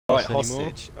Right,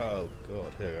 hostage. Oh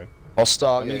god, here we go.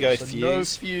 Hostile. I'm gonna go so fuse. No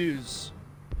fuse.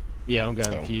 Yeah, I'm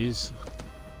going Oh. fuse.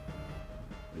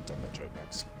 We've done that joke,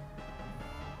 Max.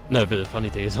 No, but the funny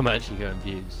thing is I'm actually going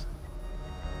fuse.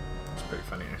 It's pretty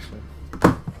funny actually.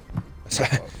 Oh,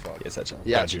 fuck. Yes, actually.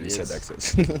 Yeah, Yeah, actually Julie said is.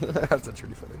 exits. That's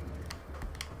really funny.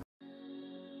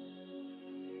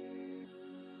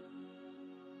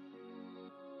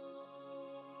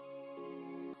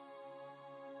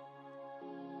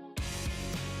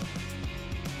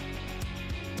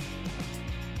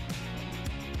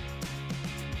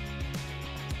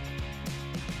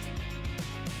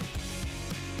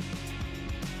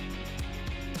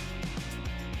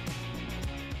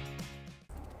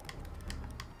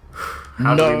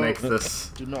 How do No, we make this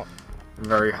Do not.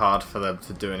 very hard for them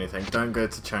to do anything? Don't go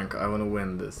to Chunk. I want to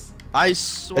win this. I Let's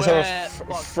swear. have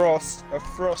a frost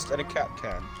and a cap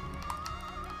can.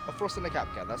 A frost and a cap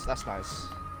can. That's nice.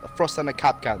 A frost and a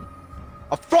cap can.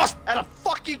 A frost and a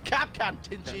fucking cap can,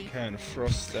 Tingy. Can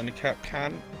frost and a cap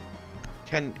can.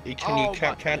 Can you Oh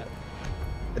cap my can? God.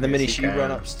 And the Yes, minute you you run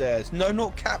can. upstairs. No,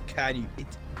 not cap can. You.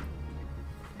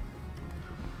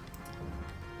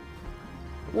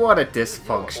 What a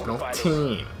dysfunctional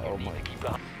team. Oh my.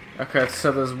 Okay,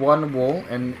 so there's one wall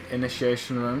in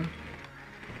initiation room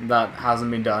that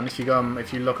hasn't been done. If you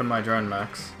look on my drone,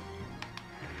 Max.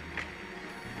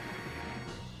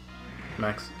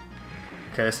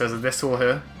 Okay, so there's this wall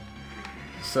here.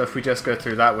 So if we just go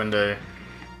through that window,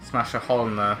 smash a hole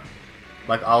in there.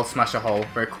 Like I'll smash a hole,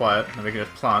 very quiet, and we can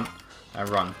just plant and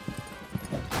run.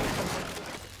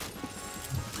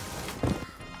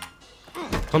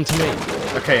 Come to me.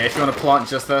 Okay, if you want to plant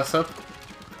just there, sub.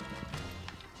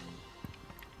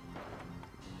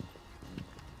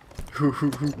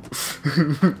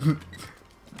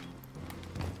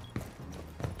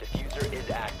 Diffuser is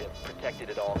active, protected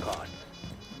at all costs.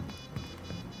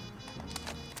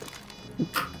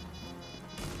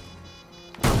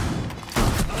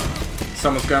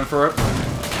 Someone's going for it.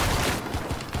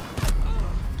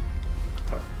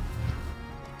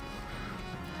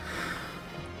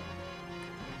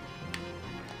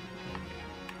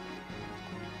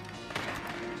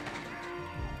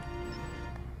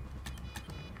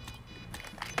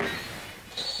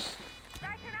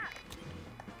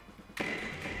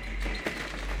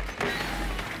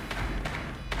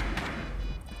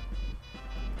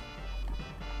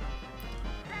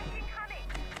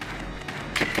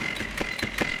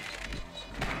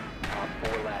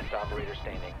 Four last operator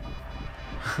standing.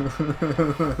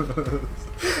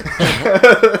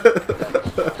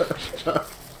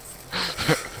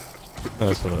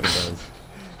 That's what it does.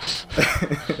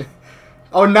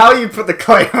 Oh, now you put the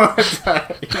coin on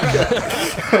attack.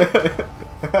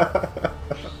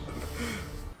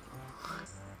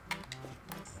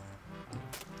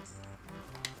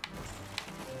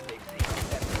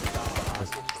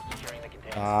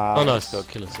 Oh no, it's got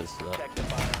kill assist to that.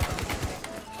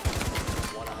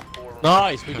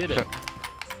 Nice, we did it.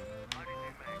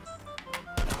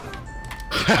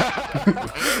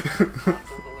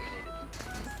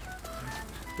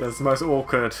 That's the most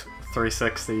awkward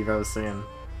 360 you've ever seen.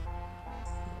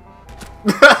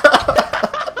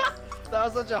 That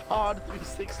was such a hard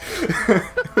 360.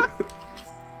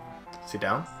 Is he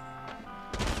down?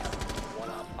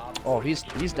 Oh, he's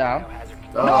down.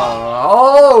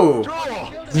 Oh!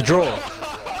 It's a draw.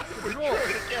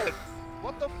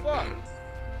 What the fuck?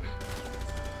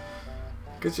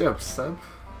 Good job, Seb.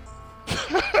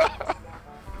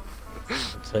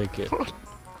 Take it.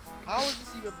 How is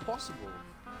this even possible?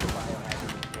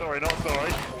 Sorry, not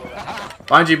sorry.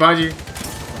 Behind you, behind you.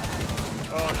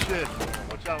 Oh shit.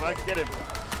 Watch out, man. Get him.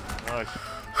 Nice.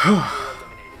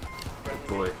 Good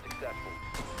boy.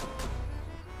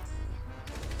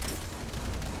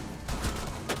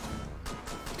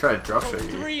 Try to drop shot you.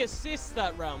 3 assists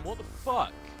that round, what the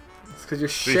fuck? It's because you're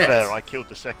To be shit. fair, I killed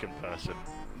the second person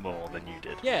more than you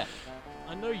did. Yeah,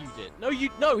 I know you did. No,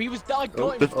 he was down. I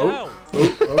got him Oh, down.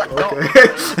 okay.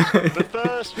 The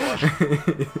first one,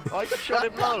 I shot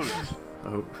him loads.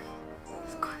 Oh.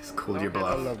 He's called your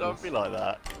bluff. Don't be like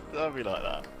that. Don't be like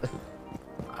that.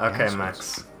 Okay,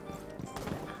 Max.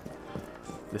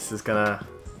 This is gonna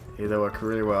either work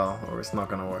really well or it's not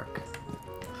gonna work.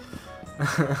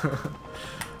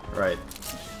 Right.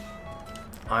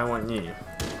 I want you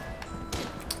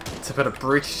to put a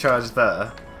breach charge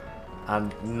there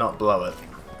and not blow it.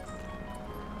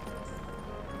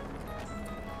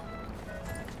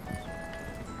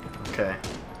 Okay. Do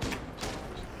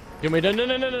you want me to, no.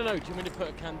 Do you want me to put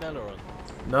a candela on?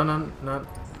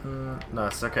 No,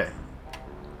 it's okay.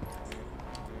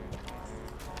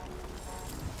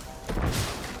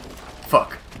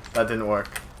 Fuck. That didn't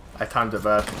work. I I timed it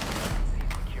bad.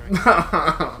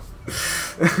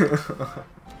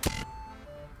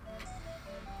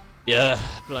 Yeah,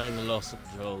 blame the loss of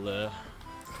Joel there.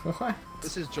 What?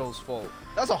 This is Joel's fault.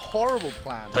 That's a horrible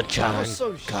plan. PapaDragon. That was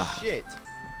so shit.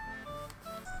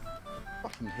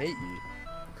 Fucking hate you.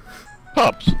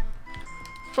 Pops.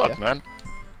 Fuck, Yeah. man.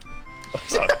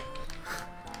 Fuck.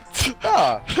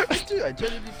 Ah, I do. I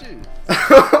genuinely do.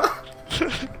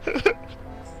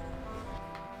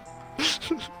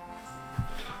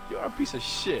 You're a piece of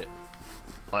shit.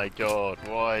 My God,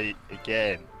 why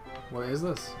again? What is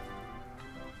this?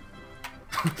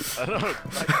 I don't know.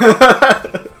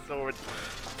 Sword.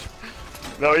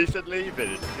 No, he said leave it.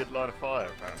 It's a good line of fire,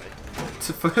 apparently.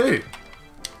 For who?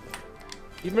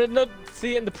 You may not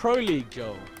see it in the Pro League,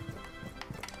 Joel.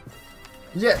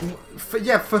 Yeah,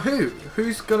 for who?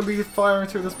 Who's gonna be firing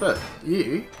through this bit?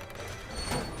 You?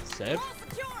 Seb,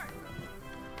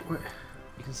 Wait,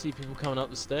 you can see people coming up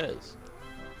the stairs.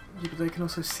 yeah, but they can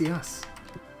also see us.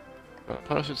 That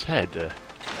person's head.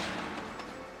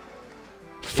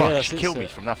 Fuck, that's she it, killed sir. me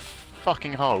from that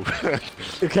fucking hole.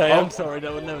 Okay, I'm sorry,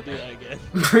 no, we'll never do that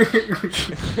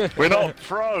again. We're not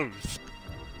pros.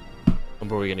 I'm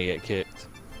probably gonna get kicked.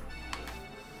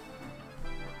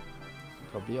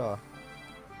 Probably are.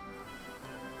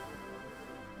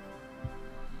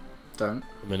 Don't.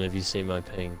 I mean, have you seen my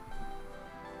ping?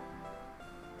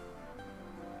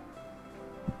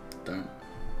 Don't.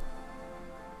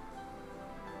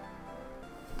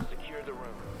 Secure the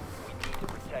room. We need to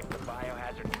protect the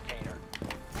biohazard container.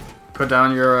 Put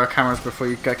down your cameras before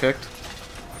you get kicked.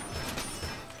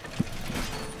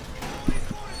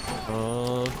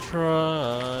 I'll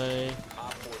try.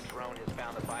 Op 4 drone has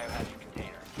found the biohazard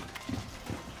container.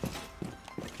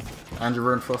 And your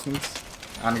reinforcements.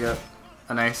 And you get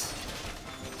an ace.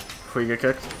 Before you get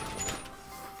kicked.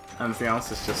 Anything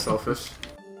else is just selfish.